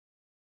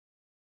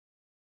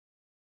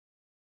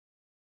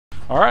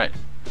All right.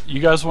 You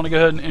guys want to go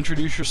ahead and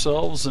introduce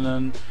yourselves, and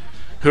then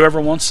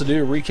whoever wants to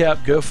do a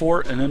recap, go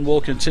for it, and then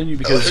we'll continue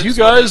because you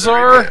guys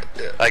are.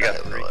 Yeah, I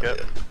got the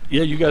recap.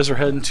 Yeah, you guys are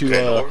heading to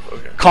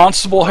Okay.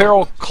 Constable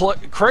Harold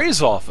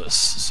Cray's office,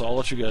 so I'll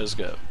let you guys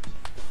go.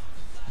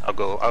 I'll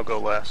go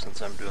last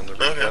since I'm doing the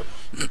recap.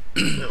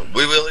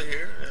 We will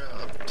here.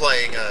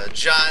 Playing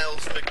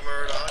Giles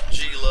McMurdoch,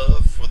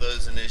 G-Love, for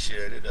those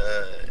initiated.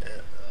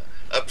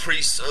 A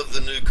priest of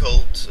the new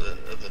cult,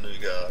 of the new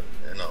god,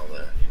 and all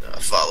that. You know, I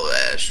follow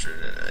Astrid,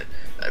 and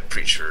I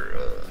preach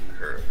her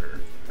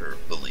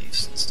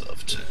beliefs and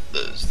stuff to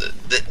those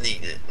that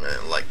need it,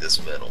 man, like this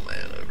metal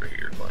man over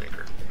here,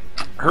 Clanker.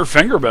 Her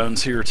finger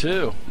bones here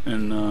too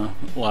in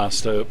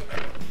Last Hope.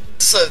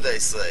 So they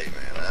say,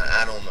 man.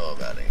 I don't know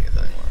about anything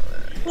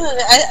like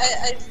that.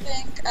 I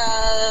think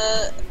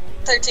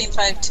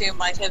 1352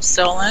 might have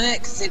stolen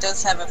it because he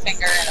does have a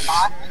finger in a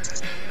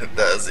box.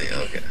 Does he?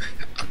 Okay.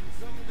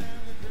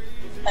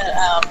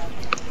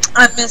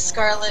 I'm Miss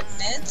Scarlet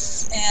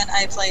Nitz, and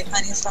I play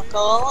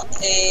Honeysuckle,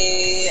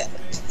 a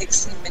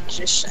pixie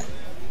magician.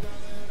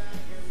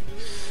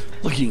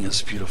 Looking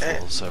as beautiful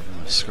as ever,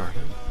 Miss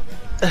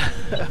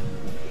Scarlet.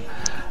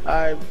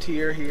 I'm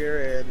Tyr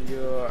here,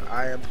 and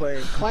I am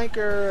playing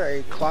Clanker,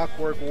 a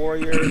clockwork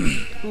warrior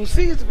who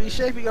seems to be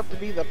shaping up to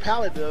be the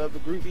paladin of the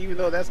group, even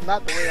though that's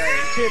not the way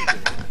I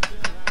intended.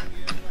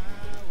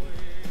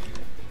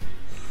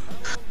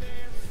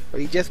 But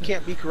he just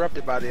can't be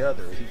corrupted by the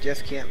others. He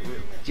just can't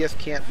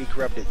be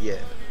corrupted yet.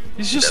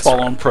 He's just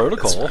following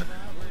protocol.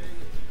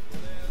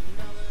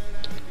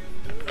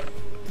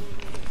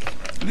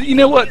 You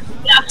know what?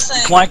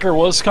 Clanker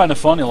was kind of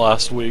funny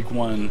last week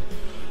when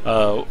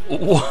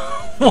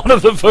one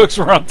of the folks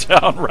around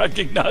town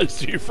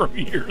recognized you from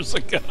years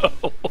ago.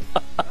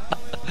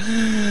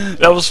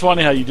 That was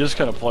funny how you just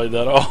kind of played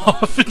that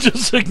off and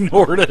just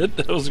ignored it.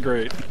 That was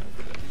great.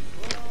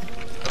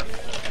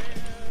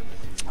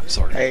 I'm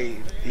sorry. Hey,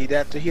 he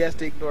has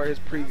to ignore his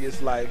previous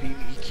life. He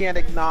can't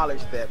acknowledge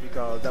that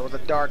because that was a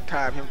dark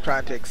time, him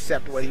trying to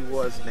accept what he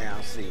was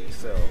now, see,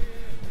 so.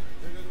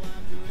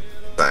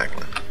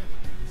 Exactly.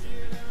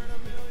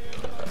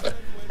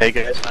 Hey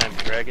guys, I'm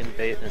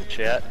Dragonbait in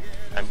chat.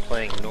 I'm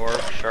playing Norv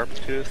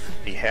Sharptooth,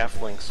 the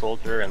halfling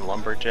soldier and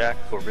lumberjack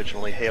who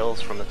originally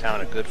hails from the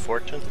town of Good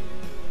Fortune.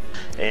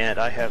 And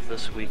I have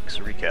this week's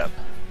recap.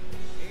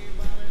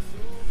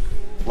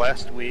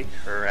 Last week,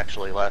 or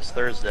actually last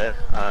Thursday,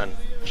 on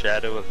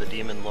Shadow of the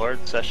Demon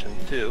Lord Session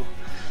 2,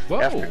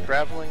 after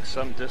traveling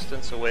some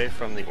distance away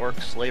from the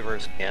Orc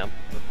Slavers camp,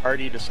 the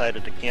party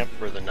decided to camp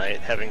for the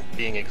night,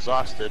 being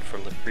exhausted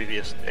from the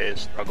previous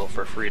day's struggle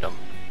for freedom.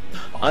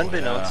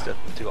 Unbeknownst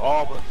to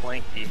all but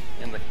Flanky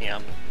in the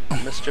camp,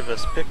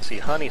 mischievous pixie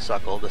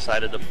Honeysuckle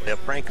decided to play a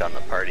prank on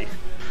the party.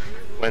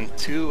 When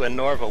Tu and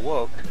Norv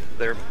awoke,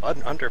 their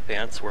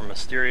underpants were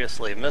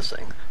mysteriously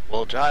missing,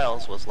 while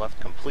Giles was left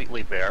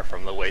completely bare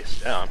from the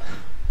waist down.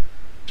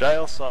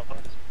 Giles saw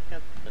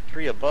a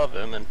tree above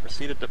him and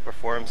proceeded to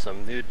perform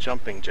some nude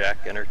jumping jack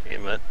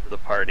entertainment for the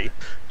party,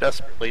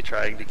 desperately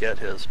trying to get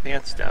his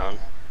pants down,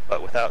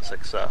 but without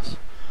success.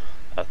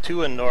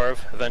 Tu and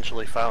Norv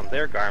eventually found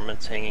their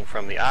garments hanging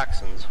from the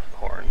oxen's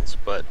horns,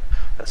 but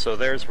so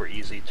theirs were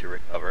easy to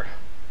recover.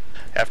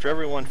 After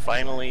everyone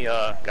finally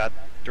got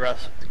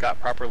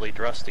properly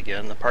dressed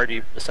again, the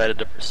party decided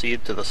to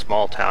proceed to the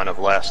small town of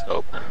Last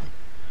Hope.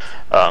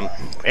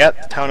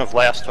 At the town of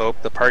Last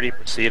Hope, the party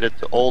proceeded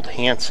to Old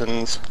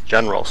Hanson's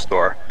general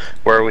store,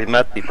 where we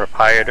met the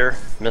proprietor,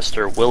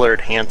 Mr.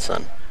 Willard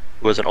Hanson,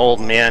 who was an old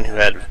man who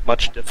had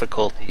much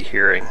difficulty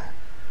hearing.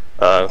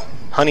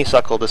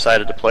 Honeysuckle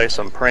decided to play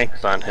some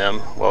pranks on him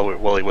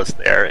while he was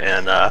there,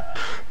 and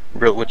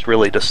which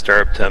really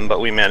disturbed him, but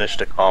we managed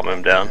to calm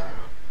him down.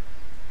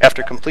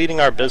 After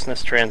completing our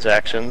business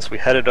transactions, we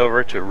headed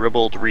over to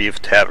Ribbled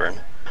Reeve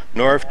Tavern.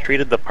 Norv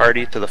treated the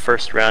party to the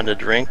first round of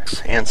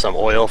drinks and some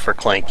oil for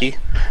Clanky,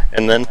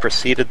 and then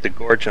proceeded to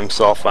gorge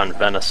himself on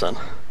venison.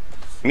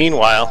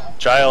 Meanwhile,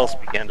 Giles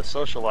began to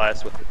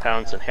socialize with the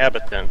town's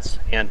inhabitants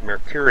and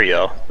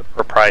Mercurio, the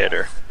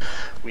proprietor.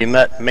 We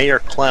met Mayor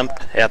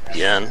Klemp at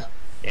the inn,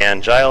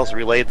 and Giles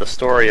relayed the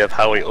story of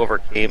how he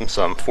overcame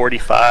some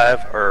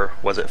 45, or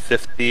was it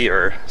 50,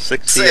 or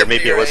 60, or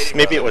maybe it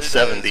was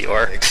 70,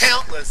 or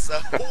countless, a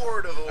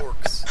horde of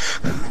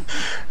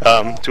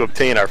orcs, to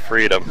obtain our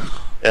freedom.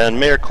 And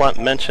Mayor Klemp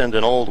mentioned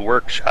an old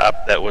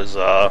workshop that was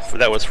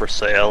for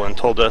sale, and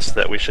told us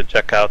that we should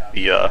check out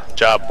the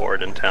job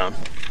board in town.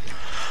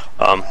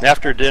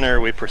 After dinner,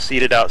 we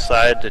proceeded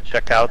outside to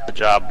check out the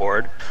job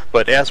board,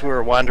 but as we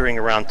were wandering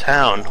around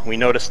town, we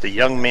noticed a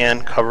young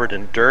man covered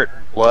in dirt,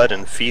 blood,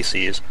 and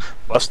feces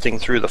busting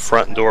through the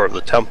front door of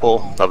the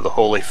Temple of the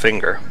Holy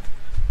Finger.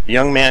 The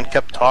young man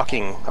kept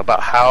talking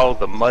about how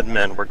the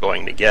mudmen were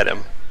going to get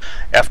him.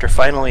 After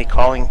finally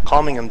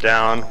calming him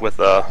down with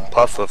a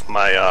puff of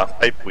my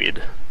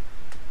pipeweed,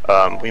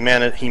 we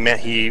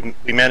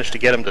managed to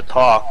get him to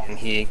talk, and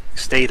he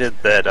stated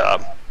that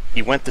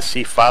He went to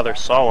see Father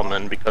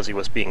Solomon because he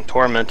was being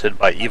tormented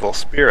by evil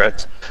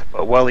spirits,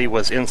 but while he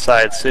was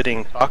inside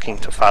sitting talking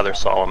to Father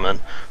Solomon,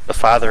 the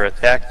father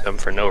attacked him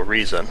for no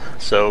reason.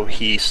 So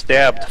he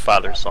stabbed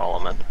Father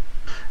Solomon,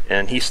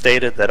 and he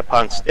stated that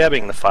upon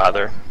stabbing the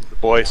father, the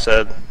boy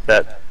said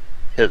that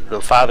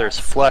the father's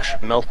flesh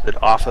melted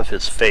off of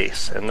his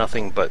face, and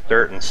nothing but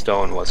dirt and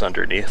stone was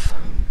underneath.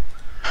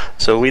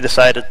 So we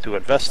decided to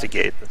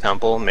investigate the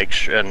temple, make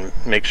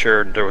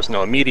sure there was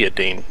no immediate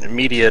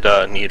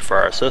need for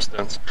our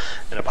assistance.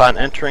 And upon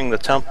entering the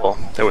temple,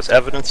 there was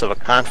evidence of a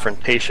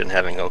confrontation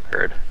having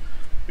occurred.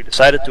 We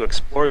decided to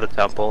explore the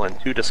temple, and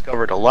two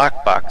discovered a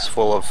lockbox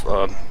full of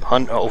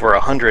over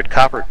 100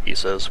 copper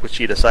pieces, which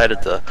he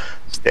decided to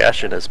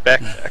stash in his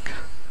backpack.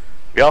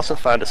 We also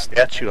found a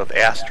statue of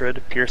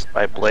Astrid pierced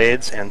by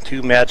blades and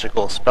two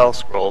magical spell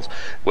scrolls,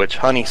 which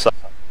Honeysuckle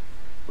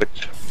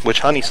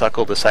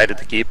decided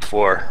to keep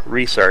for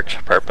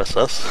research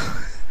purposes.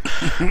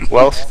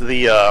 Whilst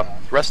the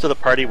rest of the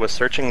party was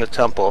searching the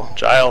temple,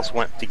 Giles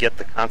went to get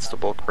the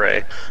Constable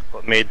Gray,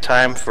 but made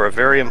time for a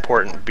very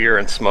important beer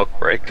and smoke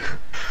break.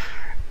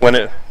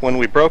 When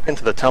we broke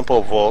into the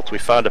temple vault, we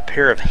found a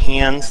pair of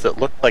hands that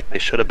looked like they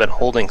should have been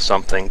holding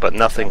something, but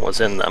nothing was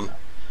in them.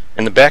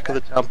 In the back of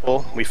the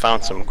temple, we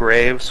found some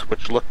graves,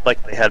 which looked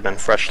like they had been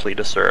freshly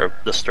disturbed.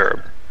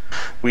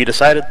 We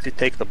decided to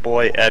take the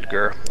boy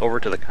Edgar over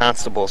to the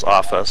constable's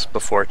office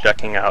before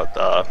checking out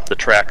the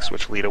tracks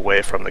which lead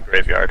away from the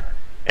graveyard,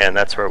 and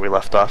that's where we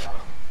left off.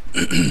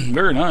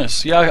 Very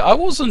nice. Yeah, I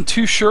wasn't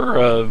too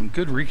sure.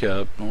 Good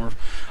recap, Norv.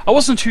 I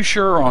wasn't too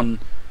sure on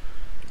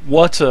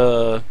what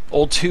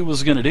old 2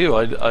 was going to do.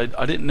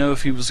 I didn't know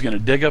if he was going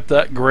to dig up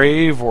that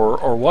grave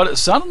or what. It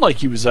sounded like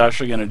he was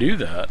actually going to do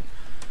that,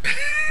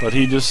 but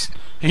he just.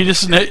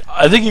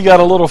 I think he got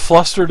a little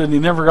flustered and he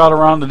never got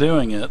around to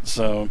doing it.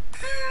 So.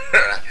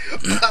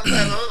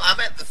 I'm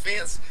at the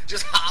fence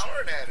just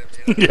hollering at him.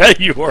 You know? Yeah,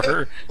 you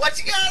were. What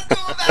you guys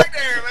doing back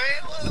there,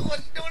 man? What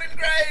you doing in the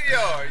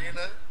graveyard? You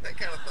know, that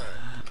kind of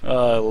thing.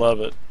 I love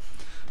it.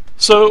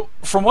 So,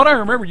 from what I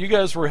remember, you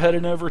guys were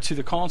heading over to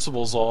the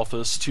constable's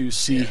office to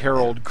see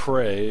Harold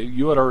Cray.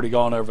 You had already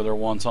gone over there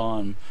one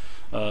time,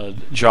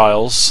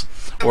 Giles,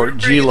 or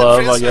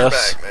G-Love, I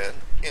guess. Back, man.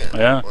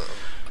 Yeah. Well.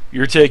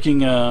 You're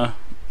taking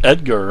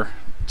Edgar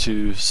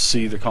to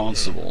see the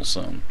constable.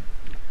 So,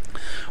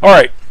 all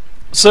right.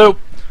 So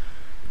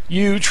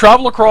you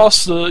travel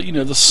across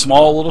the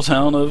small little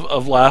town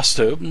of Last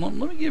Hope. And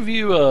let me give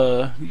you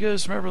you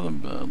guys remember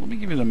let me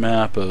give you the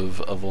map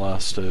of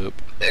Last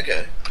Hope.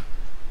 Okay.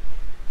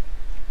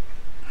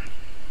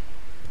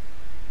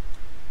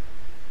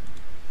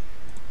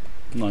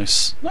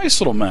 Nice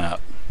little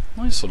map.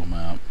 Nice little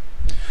map.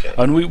 Okay.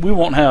 And we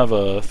won't have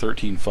a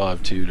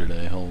 13.5.2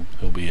 today.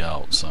 He'll be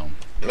out. So.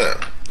 No.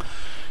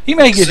 He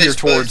may get here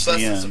towards the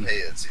end. Some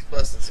heads. He's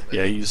busting some heads.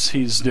 Yeah,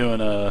 he's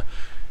doing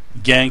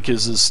Genk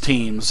is his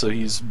team, so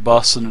he's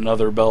busting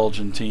another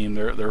Belgian team.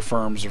 Their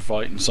firms are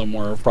fighting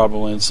somewhere,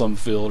 probably in some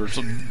field or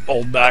some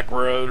old back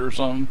road or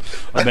some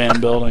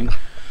abandoned building.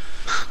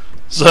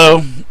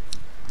 So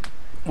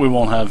we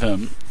won't have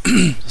him.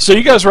 So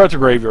you guys are at the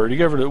graveyard. You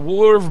go over to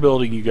whatever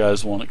building you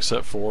guys want,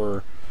 except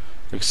for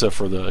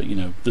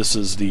the this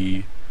is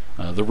the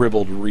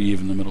ribbled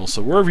reeve in the middle.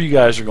 So wherever you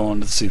guys are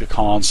going to see the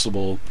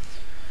constable,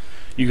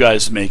 you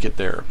guys make it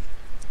there,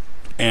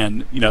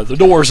 and the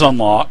door's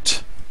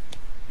unlocked.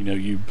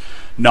 You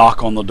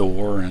knock on the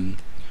door, and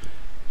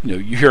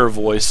you hear a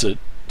voice that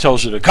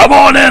tells you to come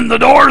on in. The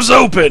door's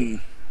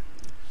open.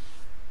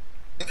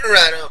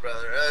 Right on,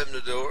 brother. I open the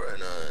door,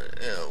 and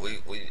we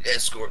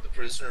escort the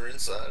prisoner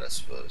inside. I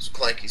suppose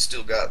Clanky's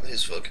still got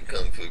his fucking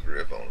kung fu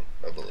grip on him,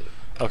 I believe.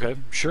 Okay,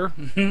 sure.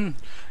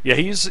 Yeah,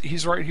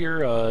 he's right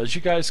here. As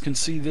you guys can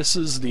see, this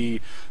is the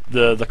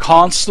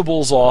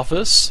constable's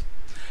office.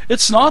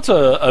 It's not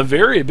a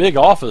very big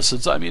office.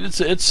 It's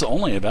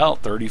only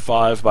about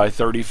 35 by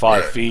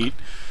 35 feet.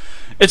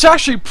 It's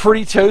actually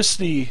pretty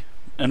toasty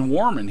and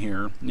warm in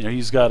here.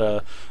 He's got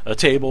a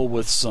table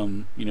with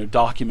some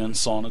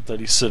documents on it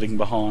that he's sitting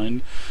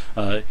behind.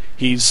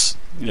 He's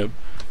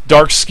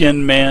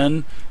dark-skinned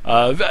man,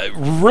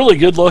 really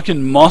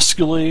good-looking,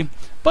 muscly,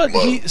 but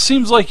he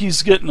seems like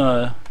he's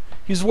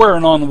he's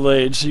wearing on the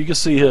age, so you can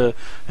see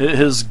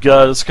his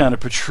gut is kind of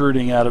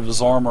protruding out of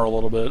his armor a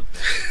little bit.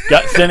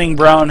 Got thinning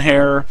brown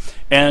hair,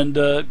 and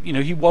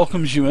he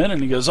welcomes you in,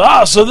 and he goes,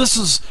 so this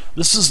is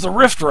the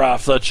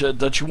DRIVETHRU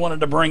that you wanted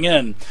to bring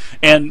in.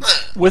 And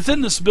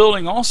within this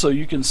building also,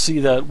 you can see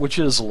that, which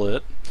is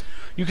lit,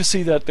 you can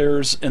see that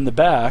there's, in the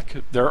back,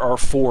 there are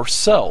 4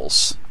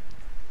 cells.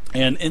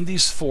 And in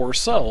these 4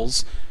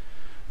 cells,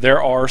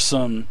 there are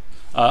some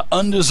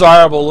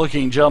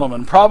undesirable-looking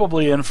gentlemen,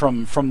 probably in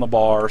from the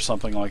bar or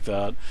something like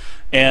that.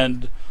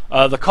 And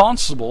the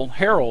constable,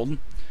 Harold,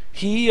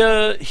 he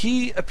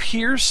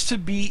appears to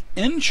be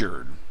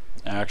injured,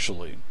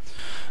 actually.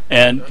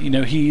 And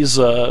he's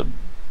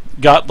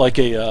got like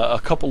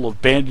a couple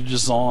of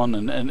bandages on,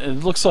 and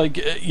it looks like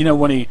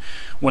when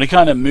he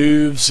kind of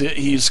moves,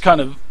 he's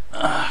kind of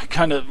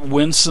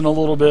wincing a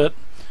little bit,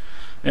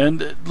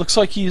 and it looks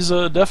like he's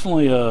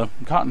definitely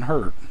gotten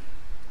hurt.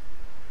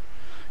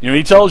 You know,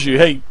 he tells you,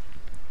 hey,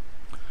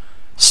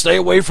 stay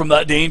away from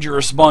that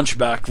dangerous bunch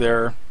back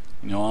there.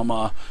 You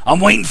know, I'm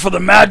waiting for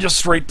the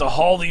magistrate to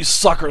haul these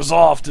suckers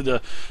off to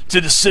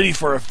the city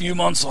for a few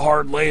months of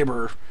hard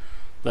labor.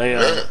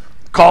 They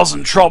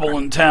causing trouble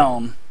in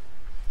town.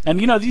 And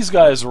you know, these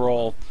guys are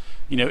all,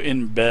 you know,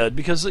 in bed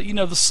because you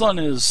know the sun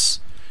is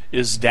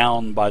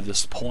down by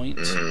this point.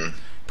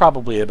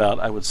 Probably about,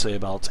 I would say,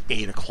 about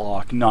 8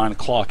 o'clock, 9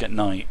 o'clock at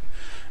night,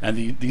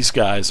 and these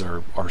guys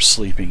are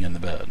sleeping in the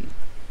bed.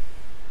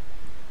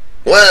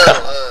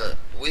 Well,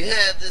 we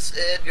had this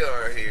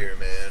Edgar here,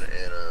 man,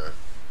 and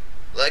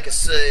like I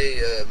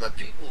say, my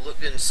people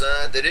looked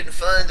inside. They didn't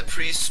find the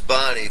priest's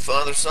body.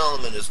 Father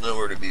Solomon is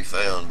nowhere to be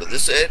found, but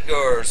this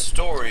Edgar's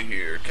story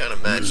here kind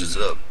of matches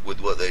up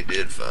with what they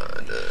did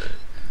find.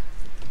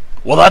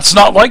 Well, that's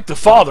not like the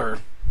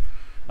father.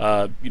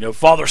 You know,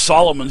 Father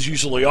Solomon's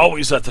usually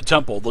always at the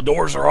temple. The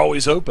doors are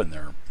always open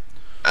there.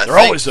 They're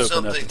always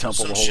open at the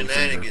temple. Some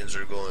shenanigans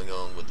are going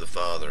on with the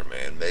father,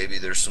 man. Maybe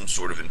there's some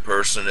sort of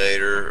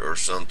impersonator or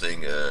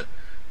something.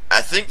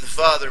 I think the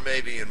father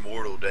may be in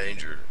mortal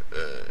danger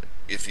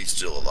if he's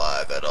still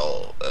alive at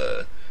all.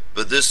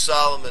 But this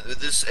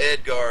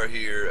Edgar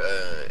here,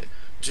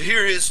 to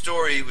hear his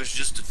story, he was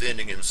just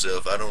defending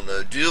himself. I don't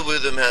know. Deal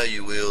with him how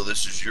you will.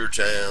 This is your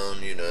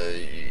town. You know,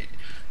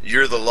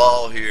 you're the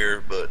law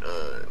here. But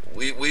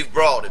we've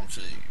brought him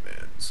to you,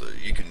 man. So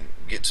you can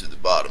get to the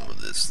bottom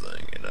of this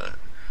thing. And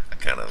I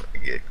kind of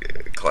get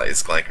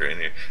Clanker in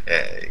here.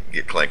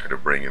 Get Clanker to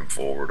bring him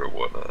forward or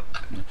whatnot.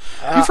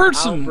 You've heard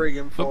some. I'll bring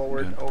him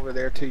forward over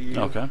there to you.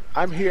 Okay.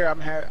 I'm here.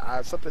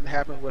 Something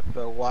happened with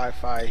the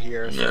Wi-Fi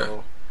here,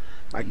 so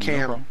my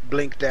cam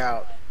blinked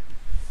out.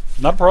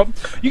 Not a problem.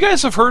 You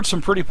guys have heard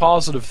some pretty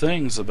positive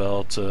things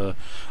about the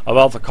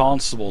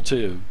constable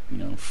too. You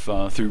know,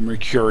 through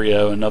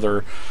Mercurio and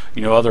other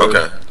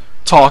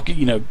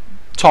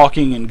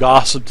talking and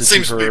gossip that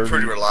seems you've to heard. be a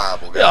pretty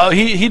reliable guy.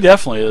 Yeah, he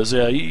definitely is.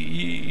 Yeah,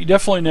 you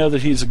definitely know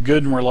that he's a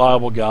good and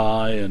reliable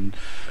guy, and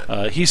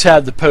he's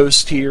had the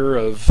post here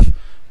of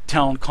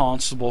town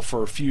constable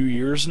for a few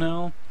years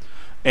now.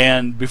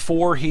 And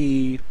before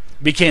he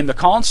became the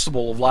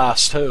constable of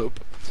Last Hope,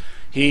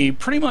 he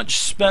pretty much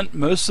spent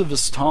most of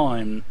his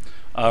time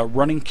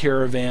running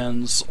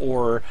caravans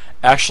or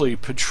actually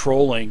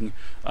patrolling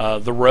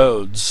the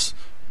roads,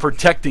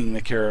 protecting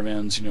the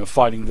caravans, you know,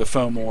 fighting the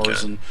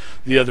Fomors and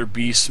the other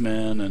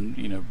beastmen and,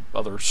 you know,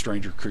 other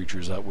stranger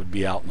creatures that would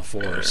be out in the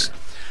forest.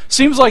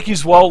 Seems like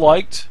he's well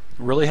liked.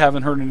 Really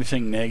haven't heard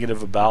anything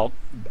negative about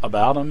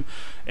him,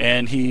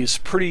 and he's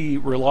pretty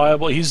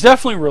reliable. He's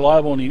definitely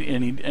reliable,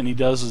 and he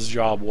does his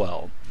job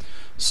well.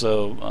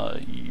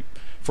 So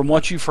from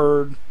what you've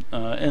heard,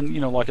 and you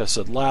know, like I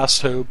said,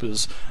 Last Hope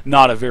is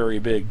not a very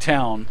big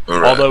town,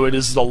 although it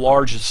is the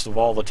largest of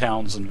all the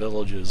towns and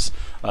villages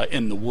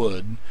in the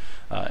wood.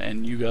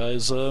 And you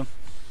guys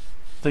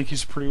think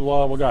he's a pretty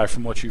reliable guy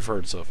from what you've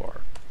heard so far.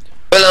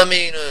 Well, I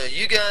mean,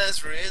 you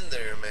guys were in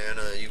there, man.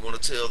 You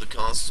want to tell the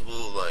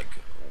constable, like,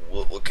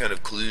 what kind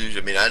of clues?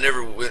 I mean, I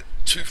never went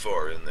too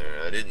far in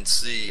there. I didn't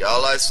see.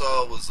 All I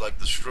saw was, like,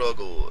 the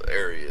struggle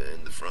area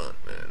in the front,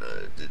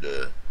 man. Did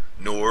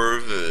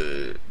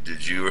Norv,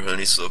 did you or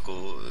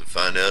Honeysuckle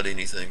find out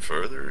anything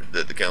further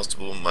that the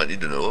constable might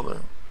need to know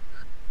about?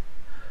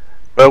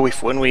 Well,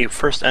 when we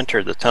first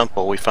entered the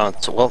temple, we found,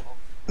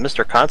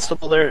 Mr.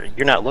 Constable there,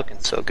 you're not looking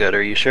so good.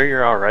 Are you sure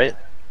you're alright?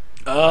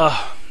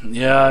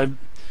 Yeah.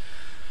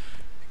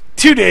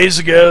 2 days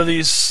ago,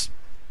 these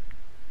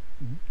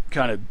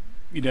kind of,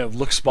 you know,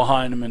 looks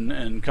behind him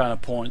and kind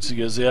of points. He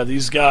goes, yeah,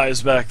 these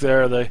guys back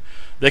there,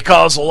 they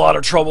caused a lot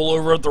of trouble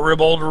over at the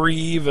Ribald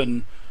Reeve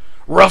and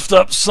roughed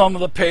up some of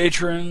the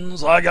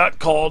patrons. I got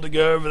called to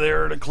go over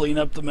there to clean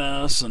up the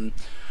mess, and,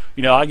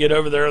 you know, I get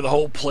over there, the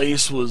whole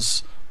place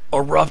was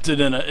erupted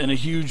in a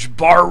huge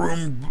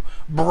barroom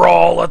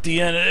brawl at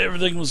the end.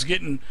 Everything was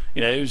getting,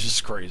 you know, it was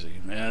just crazy.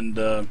 And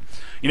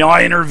you know,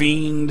 I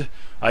intervened.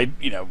 I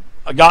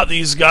got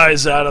these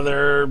guys out of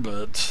there,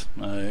 but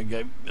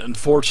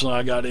unfortunately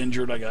I got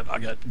injured. I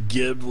got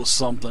gibbed with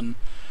something,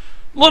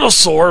 a little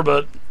sore,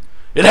 but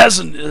it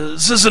hasn't.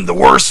 This isn't the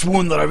worst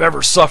wound that I've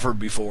ever suffered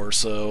before,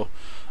 so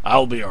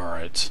I'll be all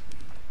right.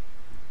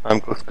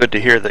 It's good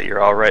to hear that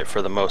you're all right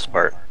for the most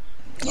part.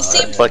 You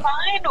seemed fine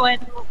when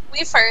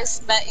we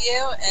first met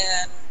you,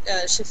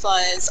 and she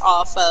flies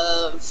off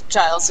of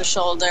Giles'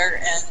 shoulder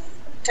and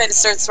kind of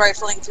starts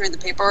rifling through the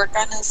paperwork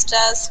on his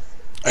desk.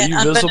 Are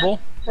you visible?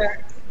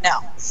 No.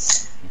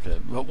 Okay,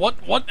 but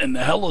what in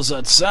the hell is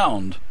that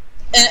sound?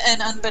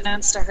 And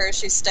unbeknownst to her,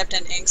 she stepped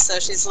in ink, so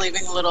she's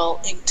leaving little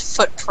inked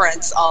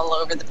footprints all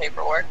over the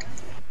paperwork.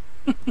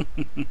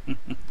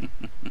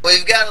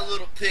 We've got a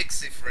little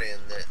pixie friend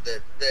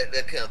that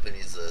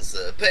accompanies us.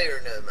 Pay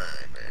her no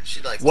mind, man.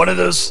 She likes one of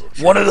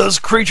those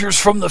creatures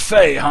from the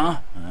Fae,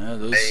 huh?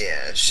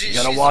 Yeah, you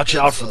gotta watch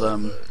out for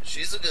them.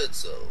 She's a good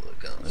soul.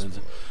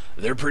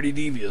 They're pretty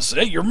devious.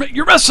 Hey,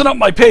 you're messing up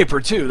my paper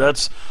too.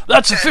 That's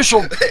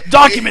official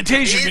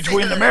documentation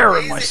between the mayor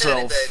and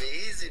myself.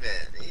 Easy,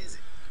 man. Easy.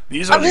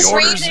 These are the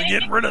orders to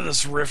get rid of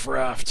this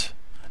riffraff.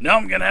 Now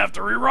I'm gonna have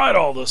to rewrite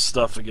all this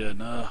stuff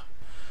again.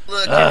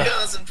 Look, you're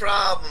causing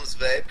problems,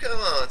 babe. Come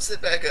on, sit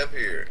back up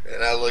here.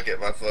 And I look at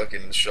my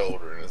fucking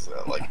shoulder, and it's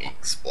got like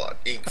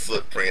ink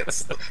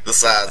footprints the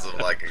size of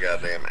like a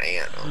goddamn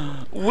ant.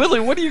 Willie,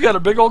 what do you got? A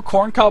big old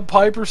corncob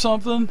pipe or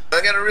something?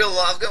 I've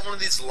got one of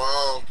these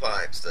long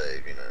pipes,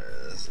 Dave. You know,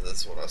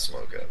 that's what I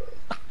smoke out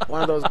of.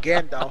 One of those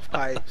Gandalf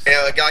pipes.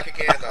 Yeah, like a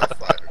Gandalf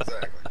pipe,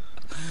 exactly.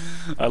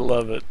 I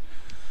love it.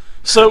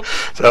 So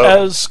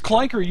as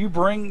Clanker, you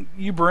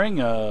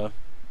bring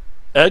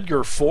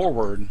Edgar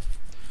forward.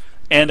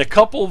 And a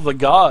couple of the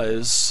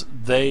guys,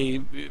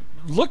 they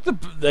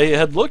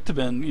had looked to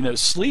been,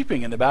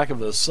 sleeping in the back of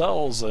the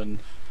cells, and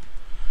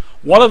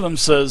one of them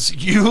says,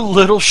 "You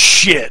little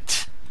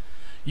shit,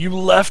 you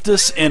left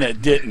us in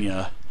it, didn't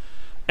you?"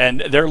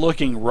 And they're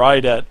looking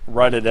right at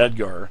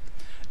Edgar,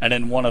 and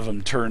then one of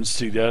them turns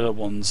to the other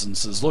ones and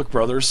says, "Look,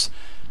 brothers,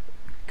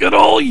 good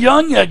old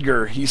young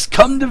Edgar, he's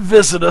come to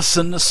visit us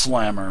in the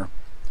slammer."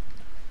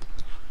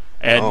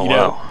 And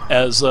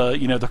as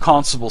the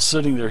constable's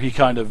sitting there, he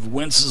kind of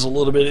winces a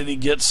little bit, and he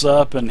gets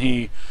up and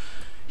he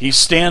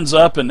stands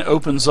up and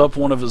opens up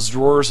one of his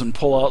drawers and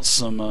pull out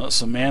some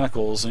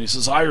manacles, and he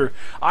says,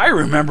 "I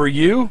remember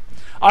you.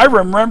 I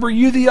remember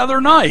you the other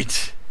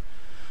night,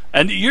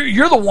 and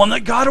you're the one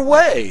that got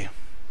away."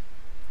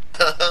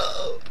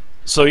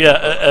 So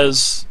yeah,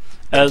 as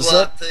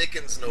plot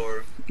thickens,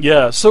 Norv.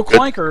 Yeah, so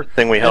Clanker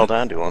thing we held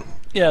on to him.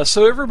 Yeah,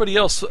 so everybody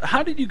else,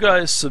 how did you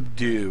guys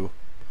subdue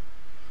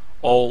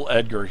old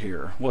Edgar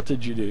here? What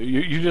did you do?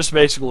 You're just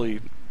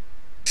basically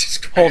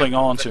holding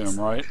on to him,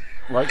 right?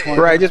 Right, Clanker?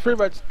 Right, just pretty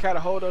much kind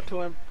of hold up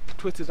to him,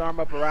 twist his arm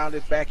up around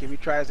his back if he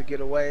tries to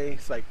get away.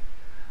 It's like,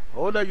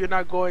 hold up, you're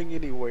not going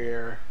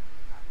anywhere.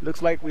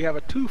 Looks like we have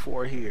a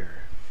 2-4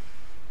 here.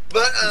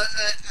 But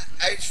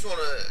I just want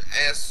to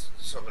ask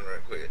something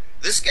right quick.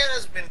 This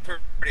guy's been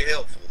pretty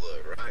helpful,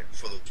 though, right?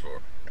 For the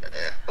tour.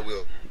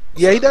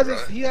 Yeah, he doesn't.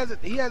 Right? He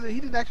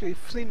didn't actually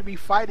seem to be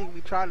fighting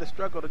me, trying to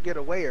struggle to get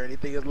away or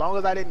anything. As long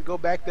as I didn't go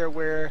back there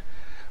where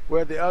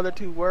the other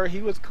two were,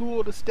 he was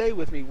cool to stay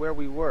with me where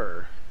we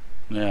were.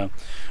 Yeah,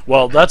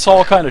 well, that's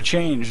all kind of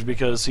changed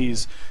because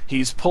he's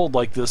pulled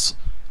like this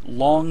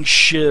long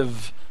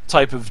shiv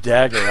type of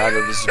dagger out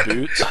of his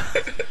boot,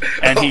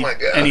 and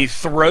he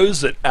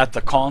throws it at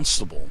the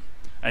constable,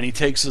 and he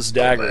takes his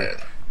dagger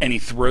and he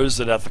throws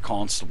it at the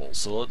constable.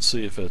 So let's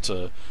see if it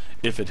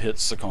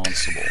hits the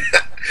constable.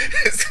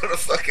 It's gonna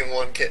fucking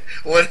one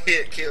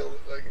hit kill the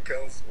fucking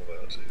constable,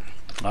 don't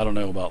you? I don't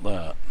know about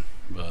that,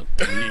 but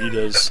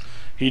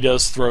he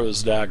does throw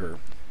his dagger.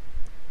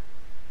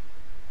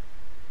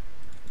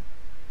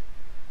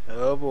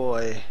 Oh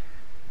boy.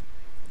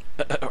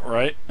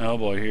 Right? Oh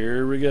boy,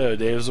 here we go.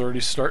 Dave's already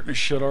starting to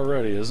shit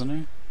already, isn't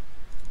he?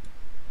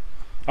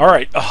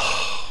 Alright.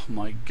 Oh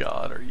my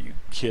god, are you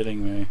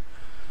kidding me?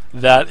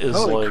 That is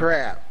holy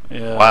crap.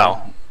 Yeah.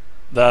 Wow.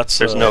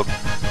 There's no...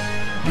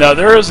 No,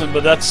 there isn't,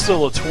 but that's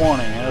still a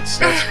 20. That's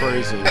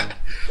crazy.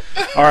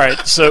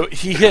 Alright, so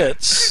he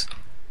hits,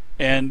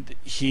 and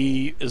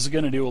he is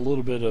going to do a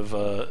little bit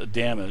of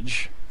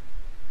damage.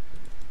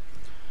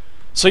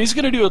 So he's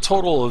going to do a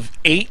total of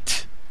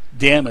 8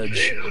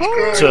 damage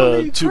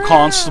to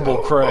Constable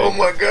Cray. Oh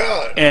my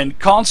god. And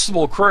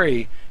Constable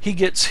Cray, he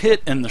gets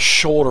hit in the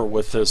shoulder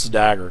with this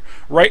dagger.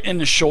 Right in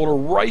the shoulder,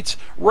 right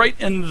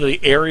in the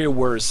area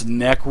where his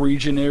neck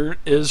region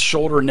is,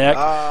 shoulder neck,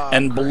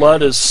 and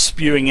blood is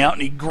spewing out,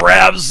 and he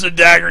grabs the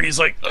dagger and he's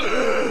like,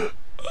 and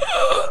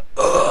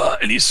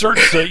he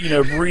starts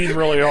to, breathe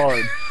really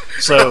hard.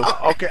 So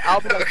okay,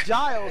 I'll be like,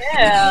 Giles,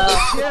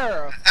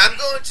 yeah. I'm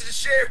going to the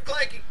sheriff,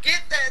 Clanky.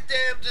 Get that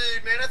damn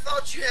dude, man. I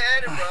thought you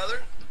had him,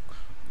 brother.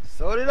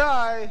 So did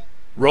I.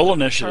 Roll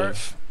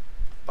initiative.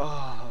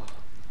 Oh.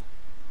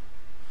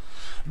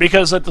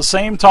 Because at the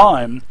same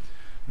time,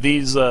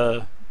 these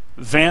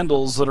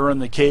vandals that are in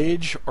the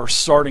cage are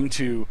starting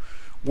to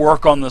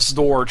work on this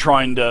door,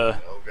 trying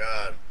to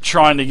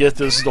get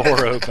this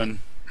door open.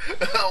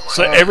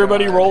 So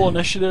everybody roll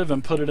initiative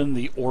and put it in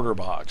the order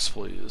box,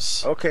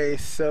 please. Okay,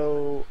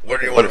 so what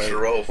do you want us to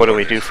roll? What do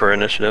we do for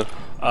initiative?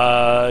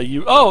 Remember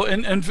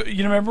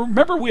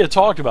we had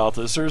talked about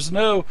this. There's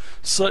no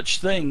such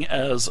thing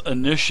as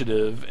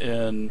initiative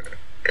in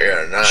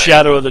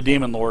Shadow of the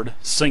Demon Lord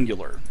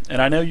singular.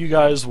 And I know you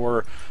guys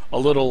were a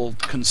little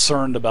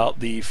concerned about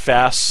the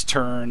fast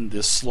turn,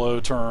 the slow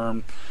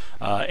turn,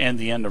 and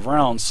the end of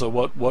rounds. So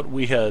what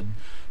we had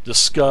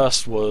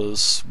discussed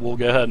was we'll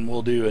go ahead and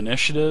we'll do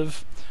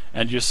initiative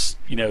and just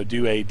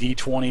do a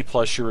d20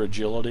 plus your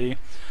agility,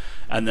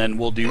 and then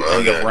we'll do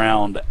end of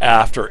round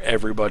after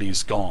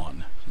everybody's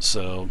gone.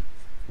 So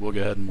we'll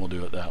go ahead and we'll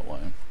do it that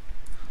way,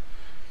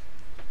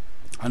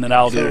 and then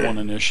I'll do one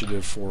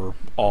initiative for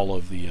all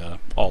of the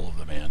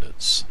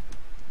bandits.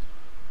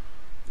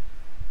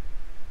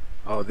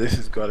 Oh, this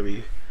is gonna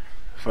be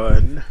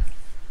fun.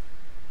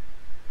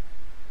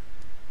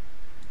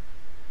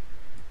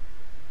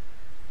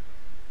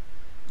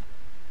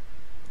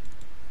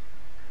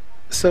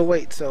 So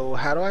wait, so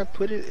how do I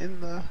put it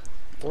in the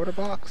order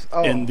box?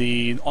 Oh. On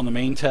the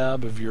main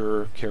tab of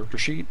your character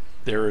sheet,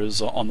 there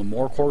is on the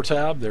More Core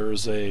tab, there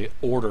is a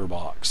order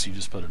box. You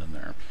just put it in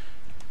there.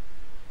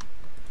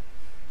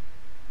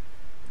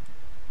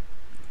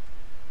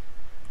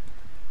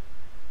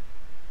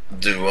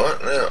 Do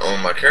what? Yeah,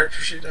 on my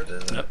character sheet I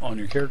did that. Yep, on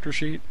your character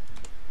sheet.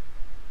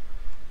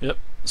 Yep.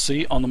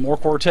 See, on the More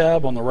Core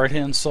tab on the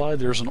right-hand side,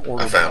 there's an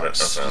order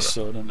box. Just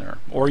throw it in there.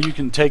 Or you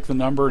can take the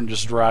number and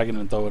just drag it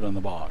and throw it in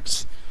the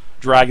box.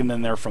 Drag it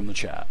in there from the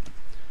chat.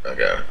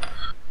 Okay.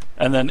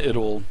 And then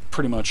it'll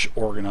pretty much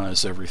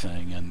organize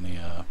everything. And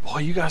boy,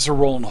 you guys are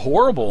rolling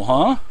horrible,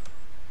 huh?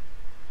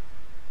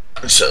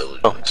 So,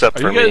 except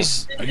for me.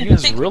 Are you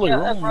guys really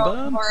rolling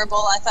bad? Horrible.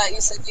 I thought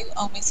you said you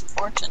owe me some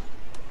fortune.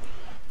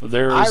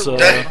 There's.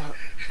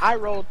 I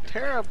rolled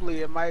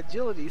terribly, and my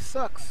agility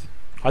sucks.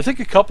 I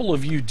think a couple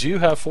of you do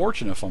have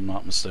fortune, if I'm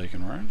not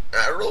mistaken, right?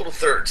 I rolled a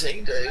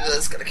 13, Dave.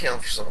 That's gonna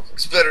count for something.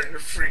 It's better than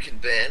your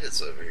freaking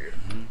bandits over here.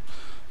 Mm-hmm.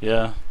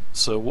 Yeah.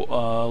 So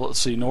let's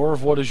see,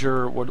 Norv, what was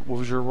your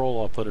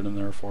roll? I'll put it in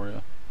there for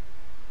you.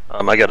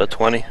 I got a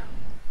 20.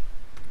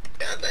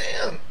 God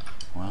damn.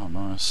 Wow,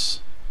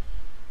 nice.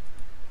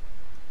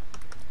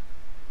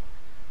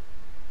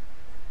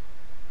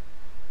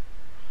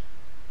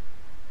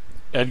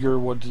 Edgar,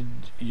 what did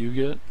you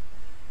get?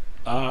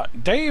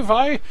 Dave,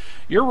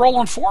 you're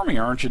rolling for me,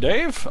 aren't you,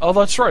 Dave? Oh,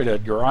 that's right,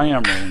 Edgar. I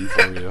am rolling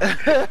for you.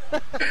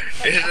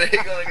 Isn't he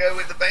gonna go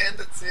with the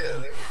bandits? Yeah,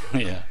 there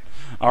we go. Yeah.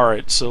 All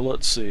right. So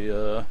let's see.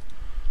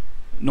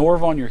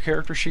 Norv, on your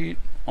character sheet,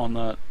 on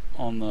the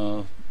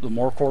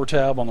More Core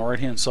tab on the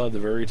right-hand side, the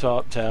very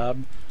top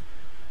tab,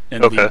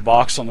 in the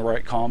box on the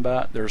right,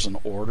 combat, there's an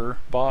order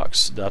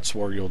box. That's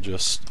where you'll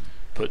just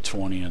put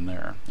 20 in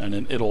there, and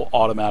then it'll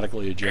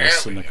automatically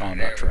adjust in the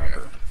combat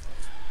tracker.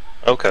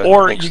 Okay.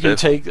 Or you can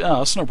take,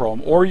 that's no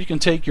problem. Or you can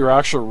take your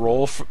actual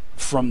roll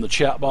from the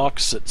chat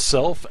box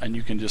itself, and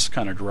you can just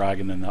kind of drag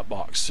it in that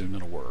box, soon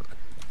it'll work.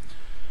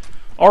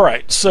 All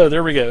right, so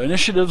there we go.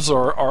 Initiatives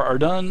are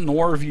done.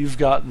 Norv, you've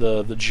got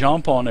the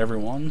jump on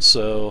everyone,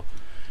 so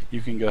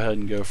you can go ahead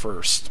and go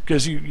first.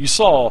 Because you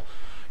saw,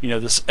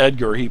 this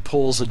Edgar, he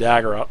pulls a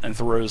dagger out and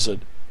throws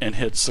it and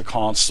hits the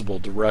constable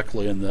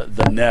directly in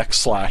the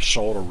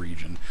neck/shoulder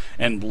region,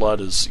 and blood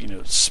is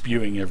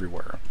spewing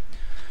everywhere.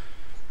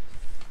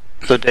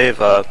 So Dave,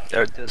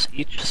 does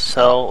each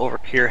cell over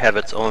here have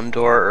its own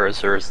door, or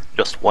is there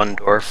just one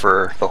door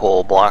for the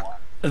whole block?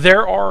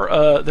 There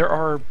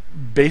are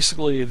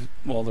basically,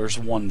 well, there's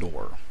one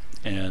door,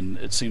 and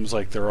it seems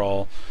like they're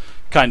all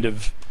kind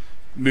of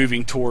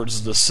moving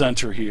towards the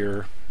center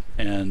here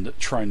and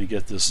trying to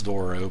get this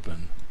door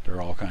open.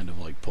 They're all kind of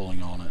like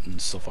pulling on it and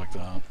stuff like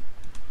that.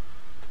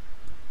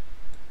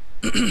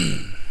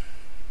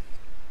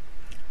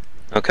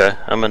 Okay,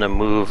 I'm gonna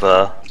move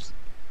to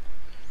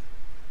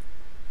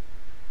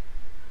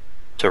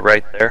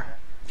right there.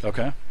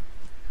 Okay.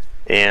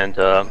 And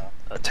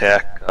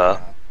attack.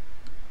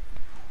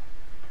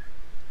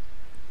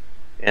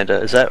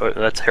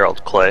 That's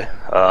Harold Clay?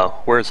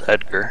 Where's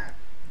Edgar?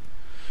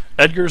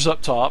 Edgar's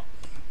up top.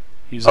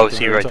 Is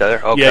he right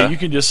there? Okay. Yeah, you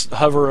can just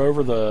hover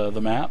over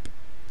the map,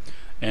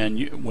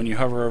 and when you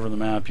hover over the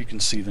map, you can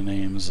see the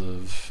names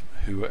of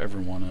who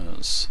everyone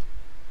is.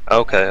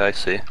 Okay, I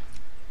see.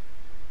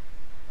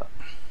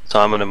 So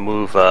I'm gonna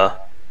move. I'm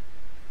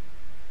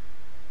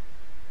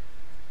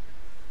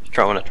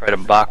gonna try to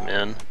box him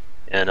in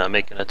and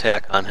make an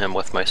attack on him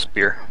with my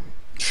spear.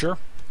 Sure.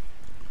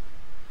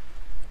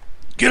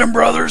 Get him,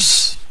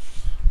 brothers!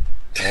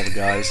 All the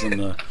guys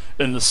in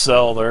the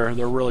cell, they're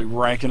really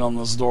ranking on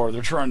this door.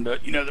 They're trying to,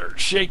 they're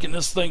shaking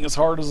this thing as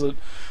hard as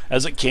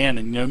it can,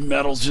 and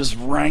metal's just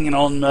ringing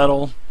on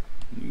metal.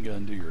 You go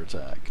and do your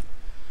attack.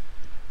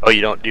 Oh,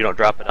 you don't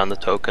drop it on the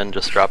token,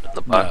 just drop it in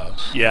the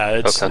box. No.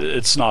 Yeah,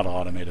 it's not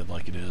automated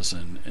like it is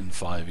in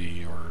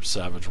 5e or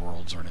Savage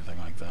Worlds or anything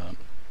like that.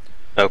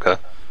 Okay.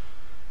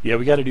 Yeah,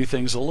 we got to do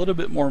things a little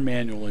bit more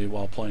manually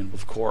while playing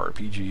with Core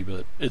RPG,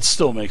 but it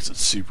still makes it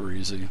super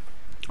easy.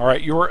 All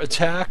right, your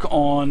attack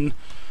on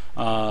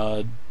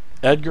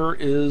Edgar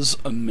is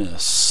a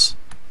miss.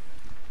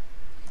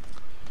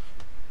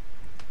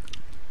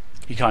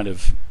 He kind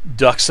of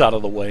ducks out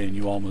of the way, and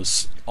you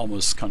almost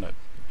kind of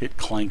hit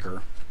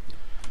Clanker.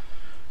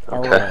 Okay,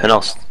 all right. And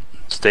I'll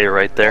stay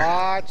right there.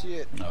 Watch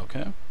it.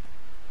 Okay.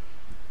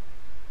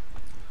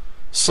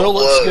 So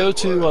let's go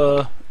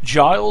to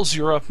Giles.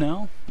 You're up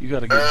now. You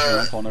got a good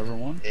jump on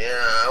everyone. Yeah,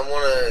 I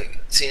want to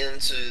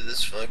tend to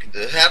this fucking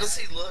dude. How does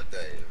he look,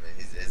 Dave? I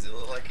mean, does he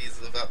look like he's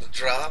about to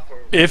drop? Or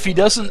if he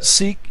doesn't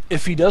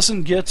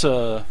get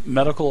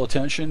medical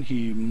attention,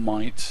 he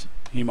might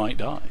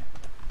die.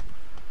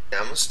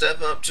 I'm gonna step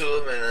up to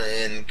him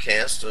and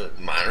cast a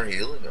minor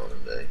healing on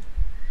him, Dave.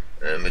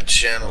 I'm a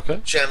channel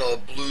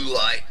of blue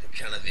light that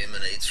kind of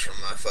emanates from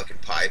my fucking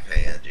pipe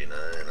hand, and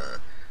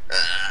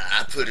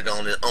I put it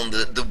on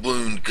the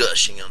wound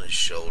gushing on his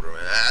shoulder.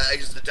 Man,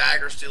 is the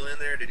dagger still in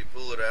there? Did he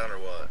pull it out or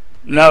what?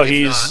 No,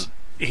 he's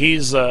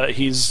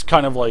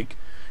kind of like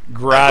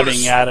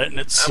grabbing at it, and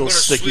it's still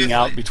sticking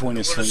out between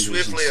his fingers. I'm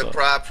going to swiftly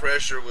apply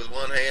pressure with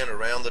one hand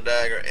around the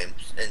dagger and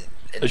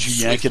as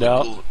you yank it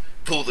out,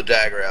 pull the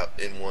dagger out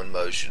in one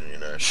motion.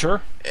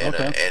 Sure. And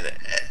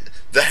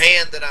the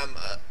hand that I'm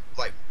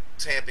like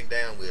tamping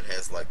down with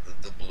has like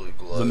the blue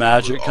glow, the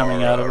magic blue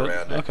coming out of it.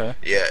 around Okay.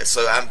 Yeah,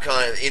 so I'm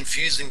kind of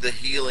infusing the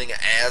healing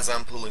as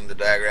I'm pulling the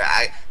dagger.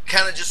 I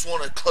kind of just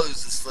want to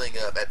close this thing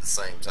up at the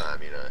same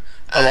time, you know.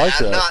 I like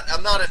that.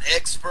 I'm not an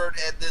expert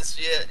at this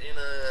yet, you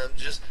know. I'm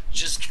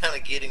just kind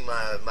of getting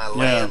my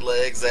land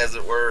legs, as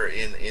it were,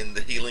 in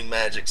the healing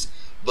magics.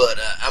 But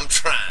I'm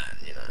trying,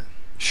 you know.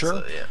 Sure.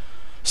 So, yeah.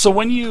 So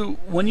when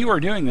you are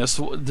doing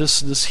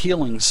this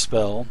healing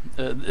spell,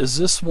 is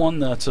this one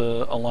that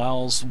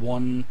allows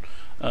one?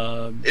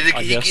 He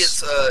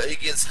gets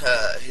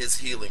his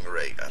healing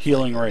rate.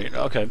 Healing rate.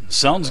 Okay,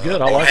 sounds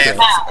good. I like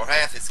that. Or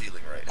half his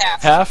healing rate.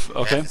 Half.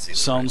 Okay,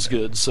 sounds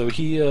good. So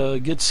he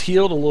gets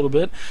healed a little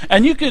bit,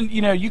 and you can,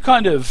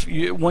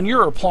 when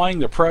you're applying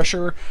the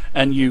pressure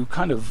and you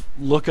kind of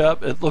look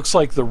up, it looks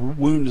like the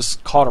wound is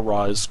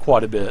cauterized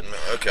quite a bit,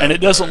 and it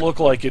doesn't look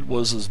like it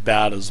was as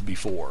bad as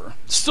before.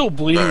 Still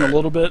bleeding a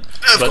little bit,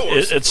 but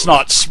it's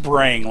not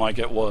spraying like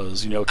it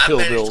was, Kill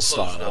Bill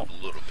style.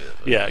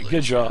 Yeah,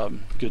 good job.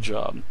 Good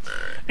job.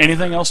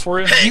 Anything else for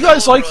you? You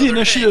guys like the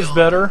initiative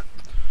better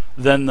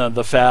than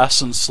the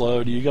fast and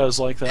slow? Do you guys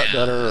like that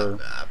better? Or?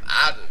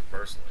 I do,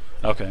 personally.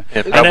 Okay.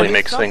 It probably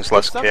makes things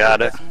less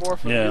chaotic. It's more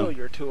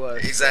familiar to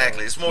us.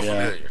 Exactly. It's more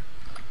familiar.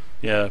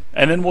 Yeah,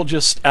 and then we'll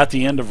just, at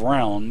the end of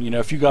round,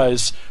 if you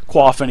guys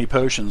quaff any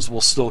potions,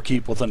 we'll still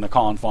keep within the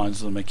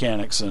confines of the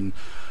mechanics, and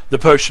the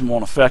potion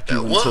won't affect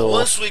you until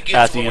once we get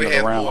at to the where end we of the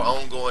have round. more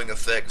ongoing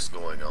effects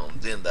going on,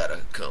 then that'll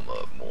come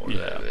up more.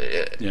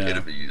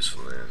 It'll be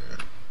useful then.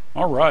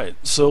 All right,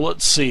 so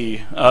let's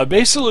see.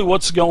 Basically,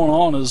 what's going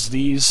on is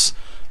these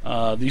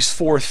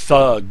four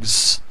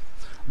thugs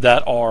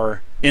that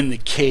are in the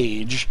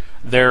cage.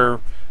 They're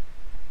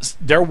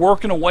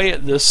working away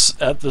at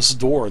this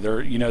door.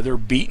 They're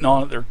beating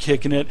on it. They're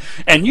kicking it,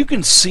 and you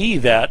can see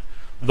that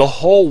the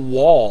whole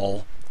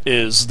wall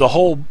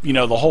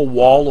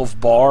wall of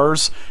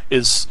bars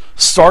is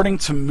starting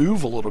to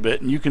move a little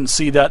bit, and you can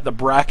see that the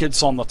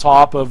brackets on the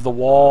top of the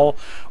wall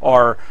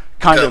are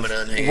kind of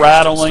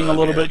rattling a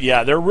little bit.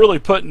 Yeah, they're really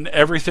putting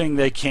everything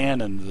they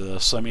can into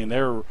this. I mean,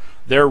 they're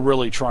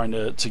really trying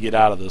to get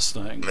out of this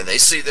thing. I mean, they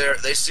see their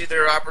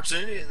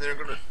opportunity, and they're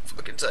going to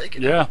fucking take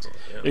it. Yeah,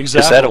 exactly.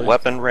 Is that a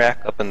weapon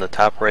rack up in the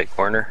top right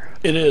corner?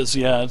 It is.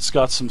 Yeah, it's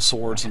got some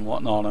swords and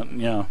whatnot on it.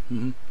 Yeah.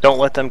 Mm-hmm. Don't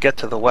let them get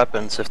to the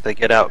weapons if they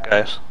get out,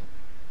 guys.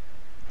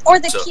 Or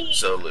the key.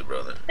 Totally,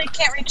 brother. They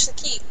can't reach the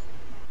key.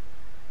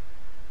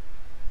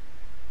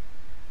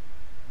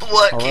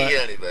 What key,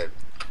 anyway?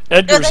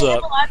 Edgar's they up.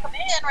 have to lock them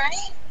in,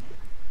 right?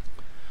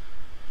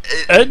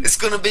 It's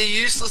going to be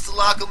useless to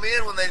lock them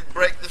in when they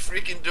break the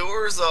freaking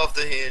doors off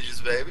the hinges,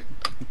 baby.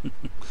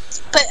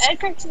 But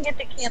Edgar can get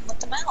the key and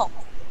let them out.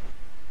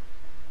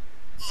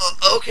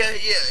 Okay,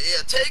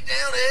 yeah. Take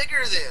down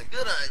Edgar then.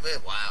 Good night,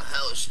 man. Wow,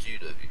 how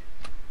astute of you.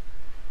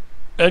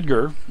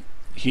 Edgar,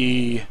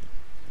 he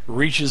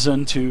reaches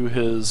into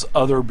his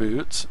other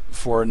boot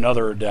for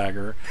another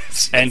dagger,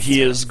 and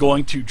he is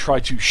going to try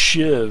to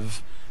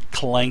shiv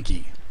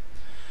Clanky.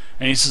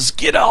 And he says,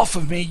 "Get off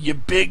of me, you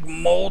big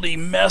moldy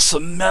mess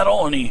of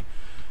metal!" And he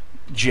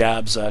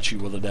jabs at you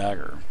with a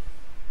dagger.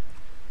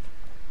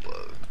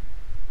 Whoa.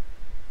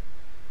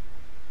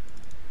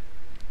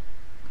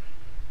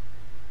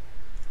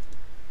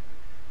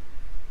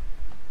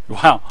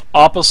 Wow,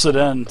 opposite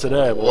end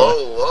today. Boy.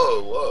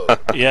 Whoa.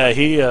 Yeah,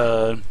 he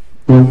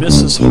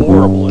misses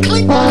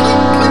horribly.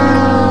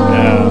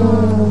 Yeah.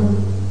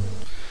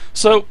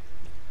 So,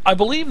 I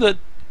believe that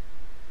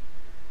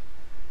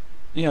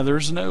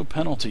there's no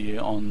penalty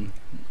on,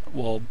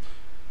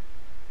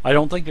 I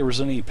don't think there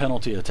was any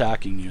penalty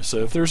attacking you. So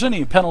if there's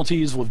any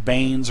penalties with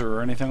Banes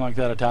or anything like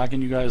that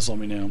attacking you guys, let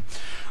me know.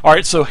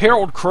 Alright, so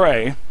Harold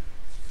Cray,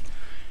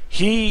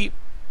 he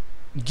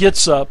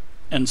gets up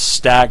and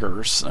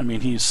staggers. I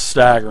mean, he's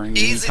staggering.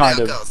 He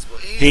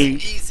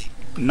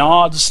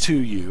nods to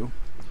you,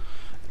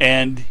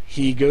 and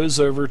he goes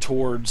over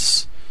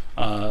towards,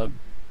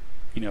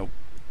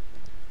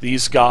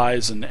 these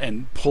guys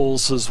and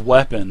pulls his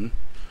weapon,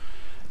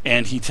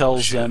 and he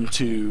tells them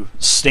to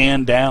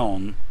stand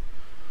down,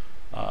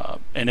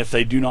 and if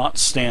they do not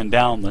stand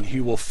down, then he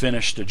will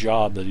finish the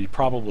job that he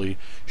probably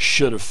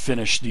should have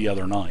finished the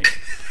other night.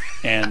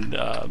 And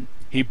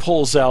he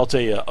pulls out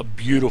a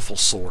beautiful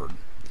sword.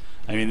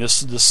 I mean,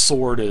 this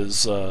sword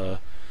is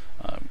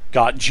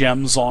got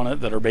gems on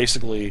it that are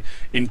basically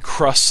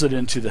encrusted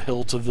into the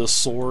hilt of this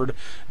sword.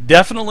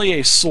 Definitely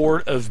a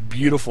sword of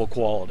beautiful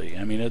quality.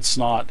 I mean, it's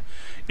not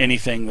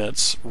anything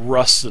that's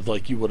rusted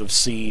like you would have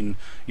seen,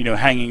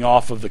 hanging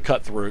off of the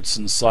cutthroats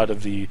inside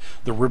of the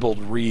ribbled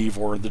reeve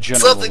or the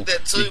general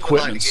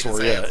equipment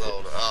store. Yeah,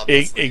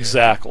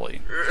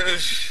 exactly.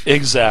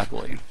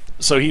 Exactly.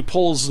 So he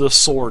pulls this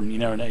sword,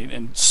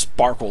 and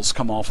sparkles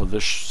come off of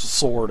this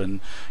sword, and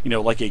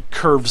like a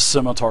curved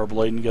scimitar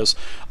blade, and goes,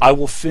 "I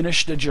will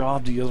finish the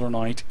job the other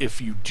night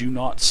if you do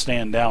not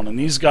stand down." And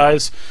these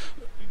guys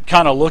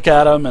kind of look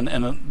at him,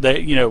 and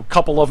they, a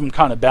couple of them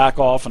kind of back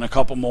off, and a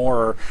couple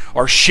more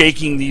are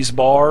shaking these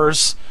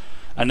bars,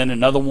 and then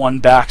another one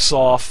backs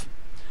off,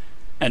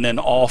 and then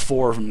all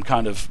four of them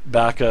kind of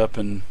back up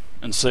and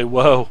say,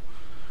 "Whoa,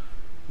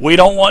 We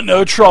don't want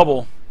no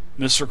trouble,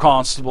 Mr.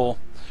 Constable.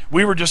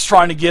 We were just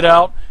trying to get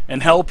out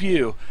and help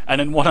you. And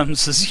then one of them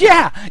says,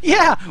 yeah,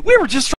 we were just